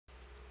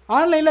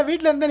ஆன்லைனில்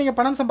வீட்டில் இருந்தே நீங்கள்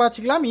பணம்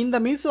சம்பாதிச்சிக்கலாம். இந்த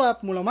மீஷோ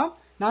ஆப் மூலமாக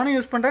நானும்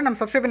யூஸ் பண்ணுறேன், நம்ம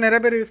சப்ஸ்கிரைபர் நிறைய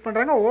பேர் யூஸ்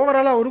பண்ணுறாங்க.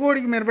 ஓவராலாக 1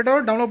 கோடிக்கு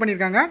மேற்பட்டவர் டவுன்லோட்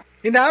பண்ணியிருக்காங்க.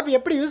 இந்த ஆப்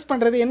எப்படி யூஸ்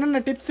பண்ணுறது,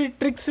 என்னென்ன டிப்ஸு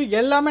ட்ரிக்ஸு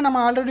எல்லாமே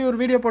நம்ம ஆல்ரெடி ஒரு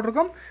வீடியோ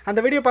போட்டிருக்கோம். அந்த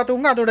வீடியோ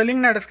பார்த்துக்கோங்க, அதோட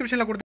லிங்க் நான்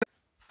டிஸ்கிரிப்ஷனில் கொடுத்து.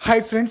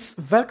 Hi friends,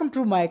 welcome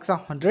to my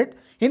exam 100.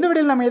 இந்த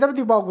வீடியோவில் நம்ம எதை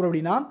பற்றி பார்க்குறோம்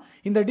அப்படின்னா,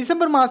 இந்த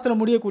டிசம்பர் மாதத்தில்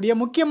முடியக்கூடிய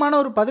முக்கியமான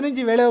ஒரு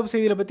 15 வேலைவாய்ப்பு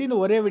செய்திகளை பற்றி இந்த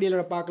ஒரே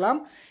வீடியோவில் பார்க்கலாம்.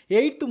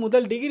 8th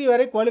முதல் டிகிரி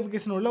வரை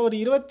குவாலிஃபிகேஷன் உள்ள ஒரு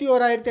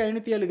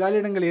 21,507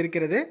 காலியிடங்கள்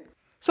இருக்கிறது.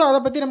 ஸோ அதை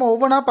பற்றி நம்ம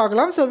ஒவ்வொன்றா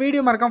பார்க்கலாம். ஸோ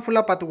வீடியோ மறக்காம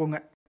ஃபுல்லாக பார்த்துக்கோங்க.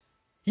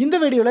 இந்த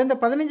வீடியோவில் இந்த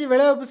 15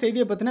 வேலைவாய்ப்பு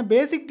செய்தியை பற்றின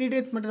பேசிக்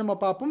டீட்டெயில்ஸ் மட்டும் நம்ம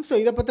பார்ப்போம். ஸோ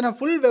இதை பற்றின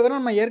ஃபுல் விவரம்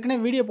நம்ம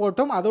ஏற்கனவே வீடியோ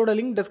போட்டோம், அதோட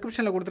லிங்க்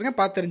டிஸ்கிரிப்ஷனில் கொடுத்துருங்க,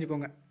 பார்த்து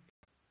தெரிஞ்சுக்கோங்க.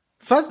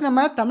 ஃபர்ஸ்ட்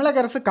நம்ம தமிழக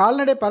அரசு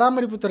கால்நடை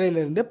பராமரிப்பு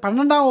துறையிலிருந்து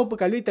 12ஆம் வகுப்பு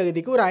கல்வி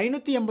தகுதிக்கு ஒரு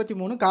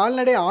 583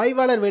 கால்நடை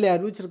ஆய்வாளர் வேலை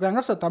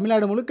அறிவிச்சிருக்காங்க. ஸோ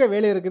தமிழ்நாடு முழுக்க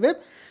வேலை இருக்குது.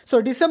 ஸோ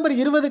டிசம்பர்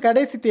 20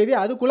 கடைசி தேதி,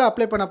 அதுக்குள்ளே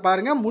அப்ளை பண்ண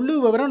பாருங்கள். முழு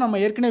விவரம் நம்ம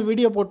ஏற்கனவே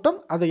வீடியோ போட்டோம்,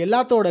 அது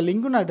எல்லாத்தோட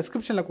லிங்க்கும் நான்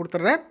டிஸ்கிரிப்ஷனில்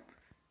கொடுத்துட்றேன்.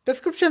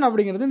 டிஸ்கிரிப்ஷன்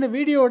அப்படிங்கிறது இந்த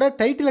வீடியோட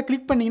டைட்டிலை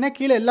கிளிக் பண்ணிங்கன்னா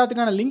கீழே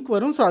எல்லாத்துக்கான லிங்க்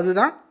வரும். ஸோ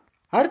அதுதான்.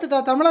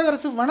 அடுத்ததாக தமிழக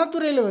அரசு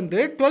வனத்துறையில்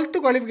 12th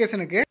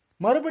குவாலிஃபிகேஷனுக்கு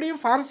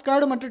மறுபடியும் ஃபாரஸ்ட்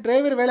கார்டு மற்றும்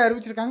டிரைவர் வேலை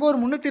அறிவிச்சிருக்காங்க. ஒரு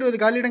 320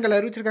 காலியிடங்கள்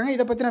அறிவிச்சிருக்காங்க.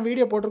 இதை பற்றி நான்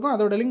வீடியோ போட்டிருக்கோம்,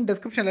 அதோட லிங்க்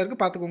டிஸ்கிரிப்ஷனில்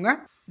இருக்குது, பார்த்துக்கோங்க.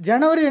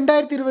 ஜனவரி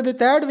 2020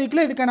 3rd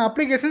வீக்கில் இதுக்கான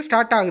அப்ளிகேஷன்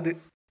ஸ்டார்ட் ஆகுது.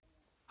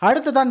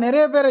 அடுத்ததான்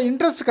நிறைய பேர்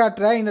இன்ட்ரெஸ்ட்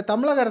காட்டுற இந்த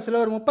தமிழக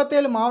அரசில் ஒரு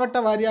 37 மாவட்ட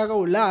வாரியாக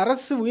உள்ள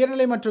அரசு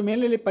உயர்நிலை மற்றும்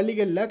மேல்நிலை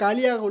பள்ளிகளில்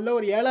காலியாக உள்ள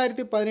ஒரு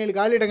 7017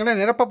 காலியிடங்களை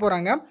நிரப்ப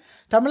போகிறாங்க.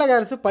 தமிழக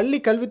அரசு பள்ளி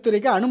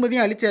கல்வித்துறைக்கு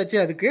அனுமதியும் அளிச்சாச்சு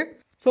அதுக்கு.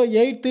 So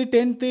 8th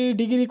 10th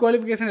degree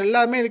qualification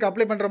எல்லாமே இதுக்கு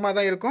அப்ளை பண்ணுற மாதிரி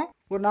தான் இருக்கும்.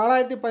 ஒரு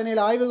 4017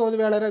 ஆய்வக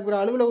உதவியாளர், ஒரு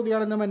அலுவலக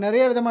உதவியாளர், இந்த மாதிரி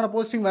நிறைய விதமான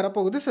போஸ்டிங்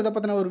வரப்போகுது. ஸோ இதை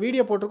பற்றின ஒரு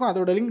வீடியோ போட்டிருக்கோம்,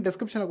 அதோட லிங்க்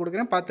டிஸ்கிரிப்ஷனில்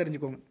கொடுக்குறேன், பார்த்து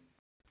தெரிஞ்சுக்கோங்க.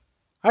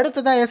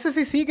 அடுத்ததாக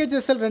SSC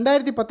CHSL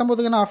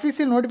 2019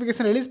 official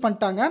notification release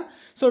பண்ணிட்டாங்க.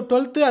 ஸோ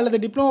 12th அல்லது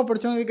டிப்ளமோ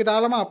படித்தவங்க இதுக்கு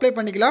தாராளமாக அப்ளை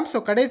பண்ணிக்கலாம். ஸோ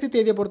கடைசி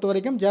தேதியை பொறுத்த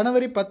வரைக்கும்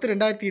ஜனவரி 10,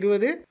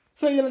 2020.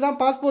 ஸோ இதில் தான்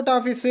பாஸ்போர்ட்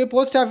ஆஃபீஸு,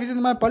 போஸ்ட் ஆஃபீஸ்,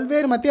 இந்த மாதிரி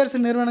பல்வேறு மத்திய அரசு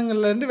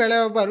நிறுவனங்கள்லேருந்து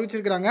வேலைவாய்ப்பு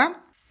அறிவிச்சிருக்கிறாங்க.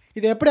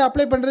 இது எப்படி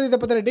அப்ளை பண்ணுறது, இதை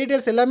பற்றின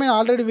டீட்டெயில்ஸ் எல்லாமே நான்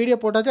ஆல்ரெடி வீடியோ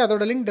போட்டாச்சு,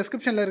 அதோட லிங்க்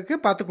டிஸ்கிரிப்ஷனில்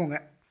இருக்குது, பார்த்துக்கோங்க.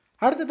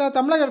 அடுத்ததாக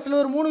தமிழக அரசில்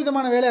ஒரு 3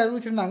 விதமான வேலை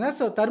அறிவிச்சிருந்தாங்க.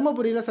 ஸோ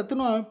தருமபுரியில்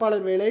சத்துணவு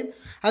அமைப்பாளர் வேலை,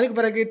 அதுக்கு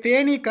பிறகு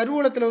தேனி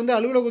கருவூலத்தில்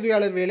அலுவலக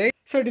உதவியாளர் வேலை.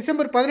 ஸோ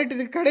டிசம்பர்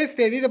 18 கடைசி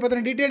தேதி. இதை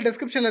பற்றின டீட்டெயில்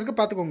டிஸ்கிரிப்ஷனில் இருக்குது,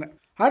 பார்த்துக்கோங்க.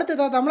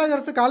 அடுத்ததாக தமிழக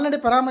அரசு கால்நடை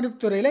பராமரிப்பு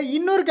துறையில்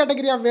இன்னொரு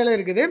கேட்டகரி ஆஃப் வேலை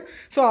இருக்குது.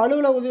 ஸோ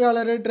அலுவலக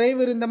உதவியாளர்,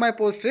 டிரைவர், இந்த மாதிரி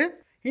போஸ்ட்டு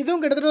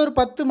இதுவும் கிட்டத்தட்ட ஒரு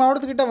 10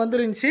 மாவட்டத்துக்கிட்ட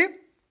வந்துருந்துச்சு.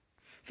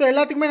 ஸோ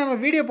எல்லாத்துக்குமே நம்ம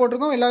வீடியோ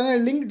போட்டிருக்கோம், எல்லாமே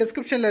லிங்க்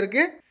டிஸ்கிரிப்ஷனில்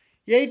இருக்குது.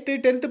 8th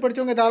 10th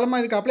படித்தவங்க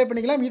தாராளமாக இதுக்கு அப்ளை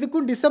பண்ணிக்கலாம்.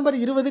 இதுக்கும் டிசம்பர்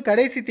 20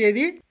 கடைசி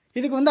தேதி.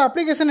 இதுக்கு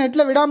அப்ளிகேஷன்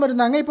நெட்டில் விடாமல்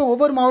இருந்தாங்க, இப்போ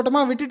ஒவ்வொரு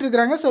மாவட்டமாக விட்டுட்டு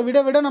இருக்காங்க. ஸோ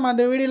விட நம்ம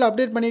அந்த வீடியோவில்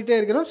அப்டேட் பண்ணிகிட்டே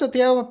இருக்கிறோம். ஸோ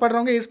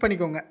தேவைப்படுறவங்க யூஸ்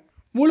பண்ணிக்கோங்க.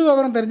 முழு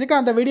விவரம் தெரிஞ்சுக்க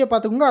அந்த வீடியோ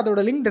பார்த்துக்கோங்க,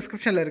 அதோட லிங்க்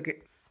டிஸ்கிரிப்ஷனில் இருக்குது.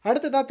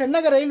 அடுத்ததாக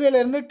தென்னக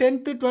ரயில்வேலேருந்து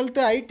 10th 12th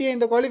ITI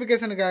இந்த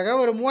குவாலிஃபிகேஷனுக்காக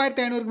ஒரு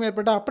 3500க்கும்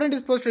மேற்பட்ட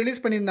அப்ரெண்டிஸ் போஸ்ட்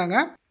ரிலீஸ் பண்ணியிருந்தாங்க.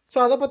 ஸோ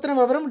அதை பற்றின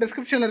விவரம்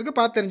டிஸ்கிரிப்ஷனில் இருக்குது,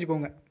 பார்த்து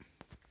தெரிஞ்சுக்கோங்க.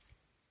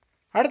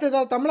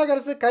 அடுத்ததாக தமிழக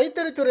அரசு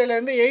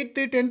கைத்தறித்துறையிலேருந்து 8th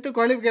 10th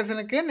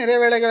குவாலிஃபிகேஷனுக்கு நிறைய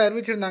வேலைகள்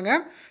அறிவிச்சிருந்தாங்க.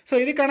 ஸோ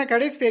இதுக்கான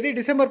கடைசி தேதி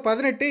டிசம்பர்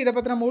 18. இதை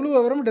பற்றின முழு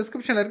விவரம்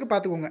டிஸ்கிரிப்ஷனில் இருக்குது,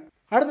 பார்த்துக்கோங்க.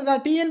 அடுத்ததாக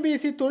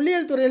TNPSC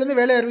தொல்லியல் துறையிலேருந்து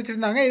வேலை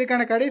அறிவிச்சிருந்தாங்க.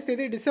 இதுக்கான கடைசி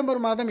தேதி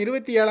டிசம்பர் மாதம்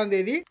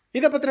 27.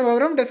 இதை பற்றின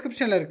விவரம்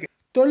டிஸ்கிரிப்ஷனில் இருக்குது.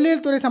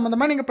 தொல்லியல் துறை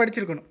சம்மந்தமாக நீங்கள்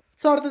படிச்சிருக்கணும்.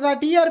 ஸோ அடுத்ததாக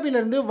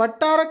TRPலேருந்து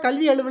வட்டார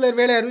கல்வி அலுவலர்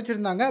வேலை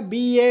அறிவிச்சிருந்தாங்க.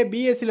 BA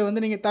BSCயில்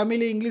நீங்கள்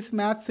Tamil, English,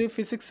 maths,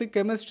 physics,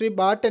 chemistry,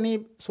 botany,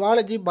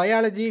 zoology,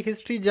 biology,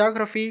 history,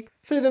 geography.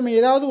 So இதை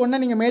ஏதாவது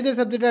ஒன்று நீங்கள் மேஜர்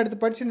சப்ஜெக்டாக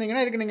எடுத்து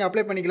படிச்சிருந்தீங்கன்னா இதுக்கு நீங்கள்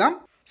அப்ளை பண்ணிக்கலாம்.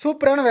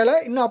 சூப்பரான வேலை.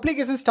 இன்னும்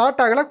அப்ளிகேஷன்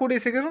ஸ்டார்ட் ஆகலாம், கூடிய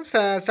சீக்கிரம்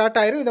ஸ்டார்ட்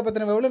ஆயிரும். இதை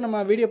பற்றின வேலை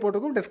நம்ம வீடியோ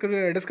போட்டிருக்கோம்,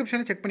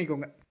 டிஸ்கிரிப்ஷனை செக்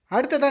பண்ணிக்கோங்க.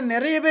 அடுத்ததான்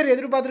நிறைய பேர்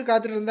எதிர்பார்த்து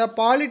காத்துட்டு இருந்த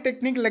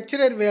பாலிடெக்னிக்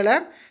லெக்சரர் வேலை.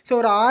 ஸோ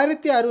ஒரு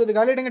 1060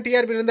 காலியிடங்கள்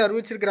TRPலேருந்து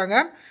அறிவிச்சிருக்கிறாங்க.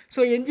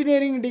 ஸோ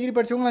என்ஜினியரிங் டிகிரி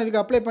படித்தவங்களும்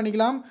இதுக்கு அப்ளை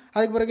பண்ணிக்கலாம்.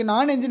 அதுக்கு பிறகு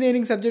நான்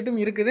என்ஜினியரிங்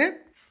சப்ஜெக்ட்டும் இருக்குது,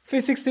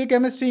 ஃபிசிக்ஸு,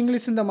 கெமிஸ்ட்ரி,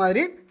 இங்கிலீஷ், இந்த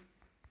மாதிரி.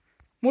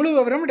 முழு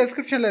விவரம்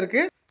டிஸ்கிரிப்ஷனில்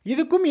இருக்குது.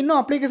 இதுக்கும் இன்னும்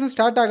அப்ளிகேஷன்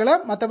ஸ்டார்ட் ஆகலை,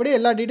 மற்றபடி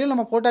எல்லா டீட்டெயிலும்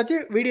நம்ம போட்டாச்சு,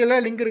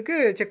 வீடியோவில் லிங்க்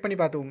இருக்குது, செக் பண்ணி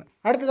பார்த்துக்கோங்க.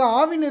 அடுத்தது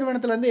ஆவி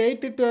நிறுவனத்தில்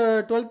 8th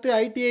 12th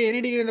ITI any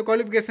degree இந்த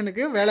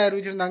குவாலிஃபிகேஷனுக்கு வேலை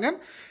அறிவிச்சிருந்தாங்க.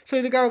 ஸோ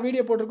இதுக்காக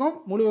வீடியோ போட்டிருக்கோம்,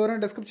 முழு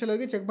விவரம் டிஸ்கிரிப்ஷனில்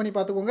இருக்குது, செக் பண்ணி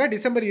பார்த்துக்கோங்க.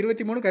 டிசம்பர்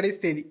 23 கடைசி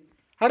தேதி.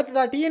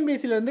 அடுத்ததாக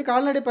TNPSCயில்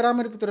கால்நடை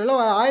பராமரிப்பு துறையில்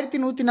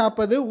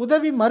 1140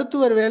 உதவி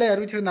மருத்துவர் வேலை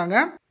அறிவிச்சிருந்தாங்க.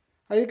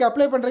 அதுக்கு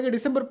அப்ளை பண்ணுறதுக்கு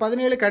டிசம்பர்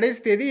 17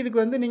 கடைசி தேதி.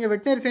 இதுக்கு நீங்கள்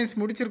வெட்டினரி சயின்ஸ்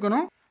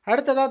முடிச்சிருக்கணும்.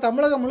 அடுத்ததாக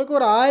தமிழகம் முழுக்க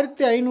ஒரு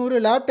 1500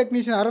 லேப்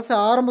டெக்னீஷியன் அரசு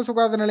ஆரம்ப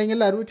சுகாதார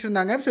நிலையங்களில்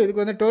அறிவிச்சிருந்தாங்க. ஸோ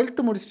இதுக்கு 12th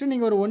முடிச்சுட்டு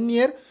நீங்கள் ஒரு 1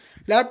 year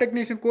லேப்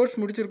டெக்னீஷியன் கோர்ஸ்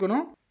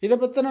முடிச்சிருக்கணும். இதை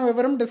பற்றின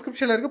விவரம்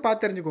டிஸ்கிரிப்ஷனில் இருக்குது,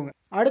 பார்த்து தெரிஞ்சுக்கோங்க.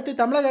 அடுத்து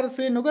தமிழக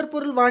அரசு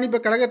நுகர்பொருள்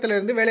வாணிப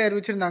கழகத்திலேருந்து வேலை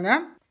அறிவிச்சிருந்தாங்க.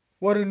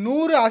 ஒரு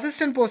 100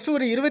 அசிஸ்டன்ட் போஸ்ட்டு,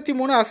 ஒரு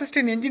 23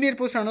 அசிஸ்டன்ட் என்ஜினியர்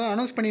போஸ்ட்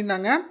அனௌன்ஸ்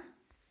பண்ணியிருந்தாங்க.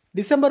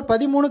 டிசம்பர்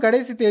 13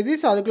 கடைசி தேதி.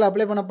 ஸோ அதுக்குள்ளே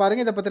அப்ளை பண்ண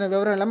பாருங்கள். இதை பற்றின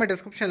விவரம் எல்லாமே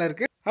டிஸ்கிரிப்ஷனில்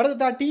இருக்குது.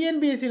 அடுத்ததாக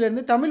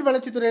TNPSCலேருந்து தமிழ்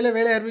வளர்ச்சித்துறையில்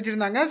வேலை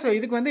அறிவிச்சிருந்தாங்க. ஸோ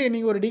இதுக்கு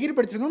நீங்கள் ஒரு டிகிரி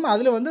படிச்சிருக்கணும்,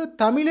 அதில்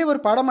தமிழே ஒரு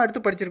பாடமாக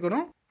எடுத்து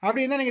படிச்சிருக்கணும்.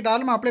 அப்படி இருந்தால் நீங்கள்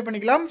தாராளமாக அப்ளை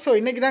பண்ணிக்கலாம். ஸோ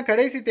இன்றைக்கி தான்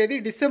கடைசி தேதி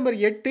டிசம்பர்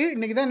 8.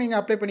 இன்றைக்கி தான் நீங்கள்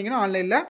அப்ளை பண்ணிக்கணும் ஆன்லைனில்.